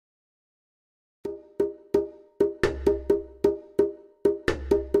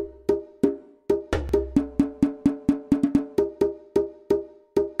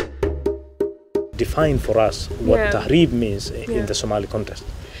define for us what Taahrib means in the Somali context.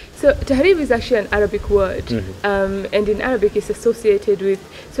 So Taahrib is actually an Arabic word, and in Arabic it's associated with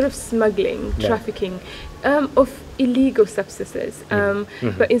sort of smuggling, trafficking of illegal substances.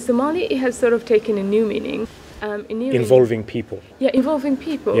 But in Somali it has sort of taken a new meaning. Involving people. Yeah, involving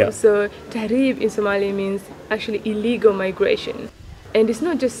people. Yeah. So Taahrib in Somali means actually illegal migration. And it's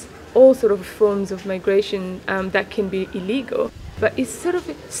not just all sort of forms of migration that can be illegal, but it's sort of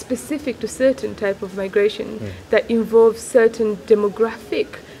specific to certain type of migration that involves certain demographic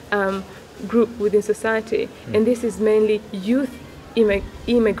group within society. And this is mainly youth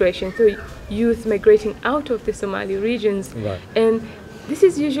immigration, so youth migrating out of the Somali regions. And this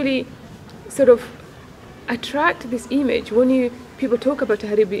is usually sort of attract this image. When people talk about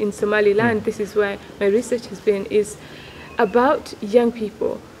Taahrib in Somaliland, this is where my research has been, is about young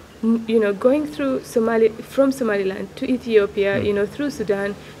people, you know, going through from Somaliland to Ethiopia, you know, through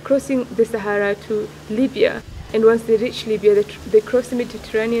Sudan, crossing the Sahara to Libya, and once they reach Libya, they cross the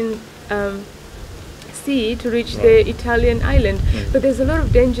Mediterranean Sea to reach the Italian island. But there's a lot of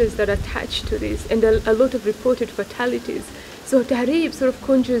dangers that are attached to this, and a lot of reported fatalities. So Taahrib sort of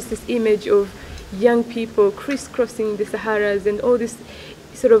conjures this image of young people crisscrossing the Saharas and all these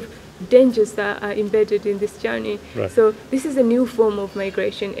sort of dangers that are embedded in this journey. So this is a new form of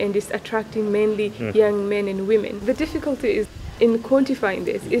migration, and it's attracting mainly young men and women. The difficulty is in quantifying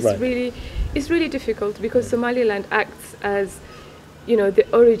this. It's really difficult because Somaliland acts as, you know, the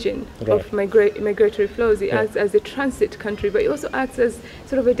origin of migratory flows. It acts as a transit country, but it also acts as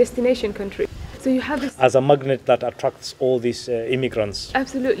sort of a destination country. So you have this as a magnet that attracts all these immigrants.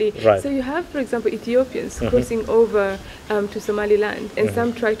 Absolutely. So you have, for example, Ethiopians crossing over to Somaliland, and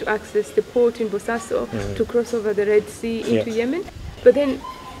some try to access the port in Bosaso to cross over the Red Sea into Yemen. But then,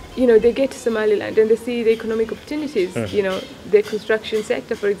 you know, they get to Somaliland and they see the economic opportunities, you know, the construction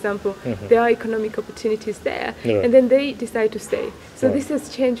sector, for example, there are economic opportunities there, and then they decide to stay. So this has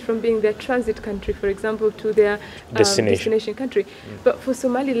changed from being their transit country, for example, to their destination country. But for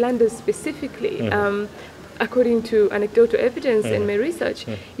Somalilanders specifically, according to anecdotal evidence and my research,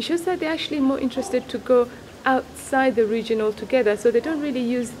 it shows that they're actually more interested to go outside the region altogether. So they don't really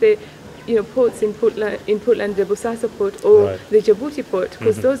use the ports in Portland, the Bosaso port or the Djibouti port,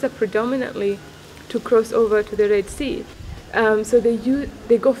 because those are predominantly to cross over to the Red Sea. So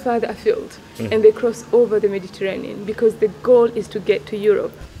they go further afield and they cross over the Mediterranean because the goal is to get to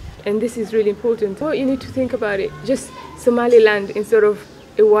Europe. And this is really important. Well, you need to think about it, just Somaliland in sort of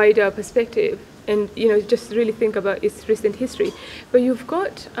a wider perspective, and, you know, just really think about its recent history. But you've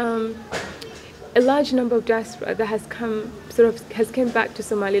got a large number of diaspora that has come back to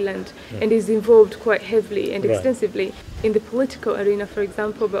Somaliland and is involved quite heavily and extensively in the political arena, for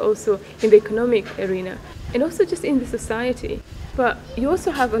example, but also in the economic arena, and also just in the society. But you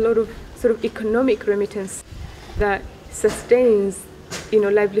also have a lot of sort of economic remittance that sustains, you know,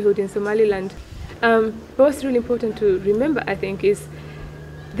 livelihood in Somaliland. But what's really important to remember, I think, is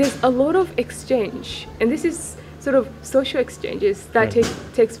there's a lot of exchange, and this is sort of social exchanges that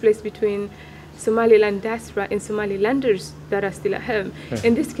takes place between Somaliland diaspora and Somalilanders that are still at home.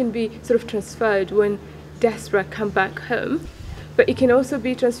 And this can be sort of transferred when diaspora come back home, but it can also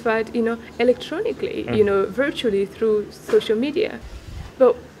be transferred, you know, electronically, you know, virtually through social media.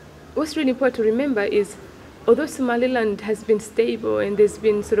 But what's really important to remember is, although Somaliland has been stable and there's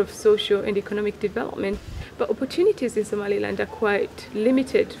been sort of social and economic development, but opportunities in Somaliland are quite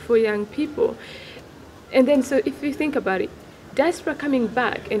limited for young people. And then, so if you think about it, diaspora coming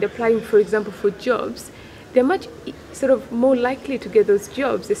back and applying, for example, for jobs, they're much sort of more likely to get those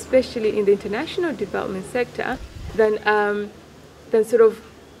jobs, especially in the international development sector, than sort of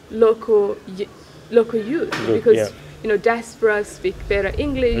local youth, because you know, diaspora speak better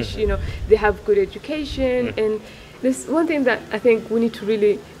English, you know, they have good education, and there's one thing that I think we need to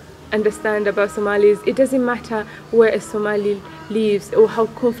really understand about Somalis. It doesn't matter where a Somali lives or how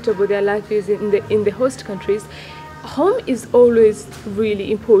comfortable their life is in the host countries. Home is always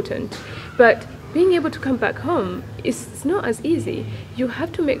really important, but being able to come back home is not as easy. You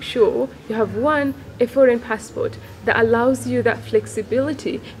have to make sure you have, one, a foreign passport that allows you that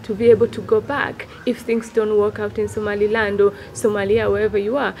flexibility to be able to go back if things don't work out in Somaliland or Somalia, wherever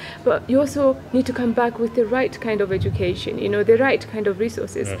you are. But you also need to come back with the right kind of education, you know, the right kind of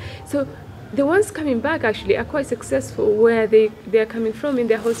resources. So the ones coming back actually are quite successful where they are coming from in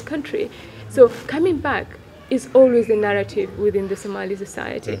their host country. So coming back is always the narrative within the Somali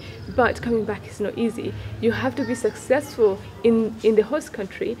society, but coming back is not easy. You have to be successful in the host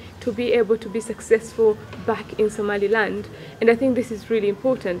country to be able to be successful back in Somaliland, and I think this is really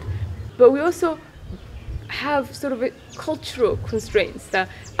important. But we also have sort of a cultural constraints that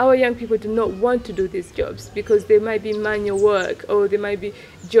our young people do not want to do these jobs because they might be manual work, or they might be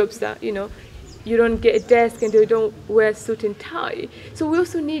jobs that, you know, you don't get a desk and they don't wear suit and tie. So we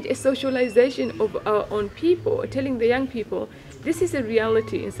also need a socialization of our own people, telling the young people, this is a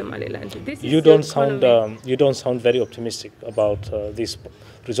reality in Somaliland. This is you don't sound very optimistic about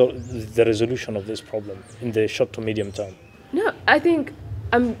the resolution of this problem in the short to medium term. No, I think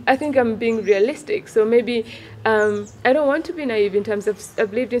I'm being realistic. So maybe I don't want to be naive in terms of,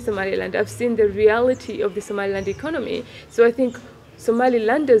 I've lived in Somaliland. I've seen the reality of the Somaliland economy. So I think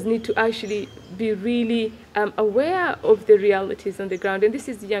Somalilanders need to actually be really aware of the realities on the ground. And this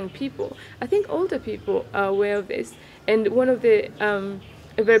is young people. I think older people are aware of this. And one of the,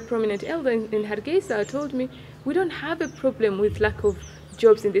 a very prominent elder in Hargeisa told me, we don't have a problem with lack of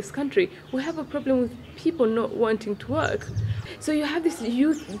jobs in this country. We have a problem with people not wanting to work. So you have this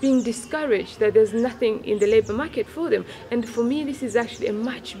youth being discouraged that there's nothing in the labor market for them. And for me, this is actually a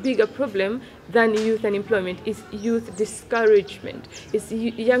much bigger problem than youth unemployment. It's youth discouragement. It's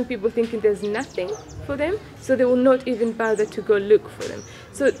young people thinking there's nothing for them, so they will not even bother to go look for them.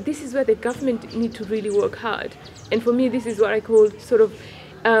 So this is where the government need to really work hard. And for me, this is what I call sort of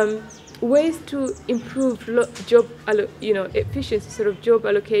ways to improve job efficiency, sort of job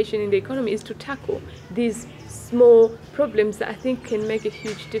allocation in the economy, is to tackle these small problems that I think can make a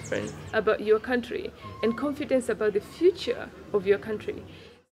huge difference about your country and confidence about the future of your country.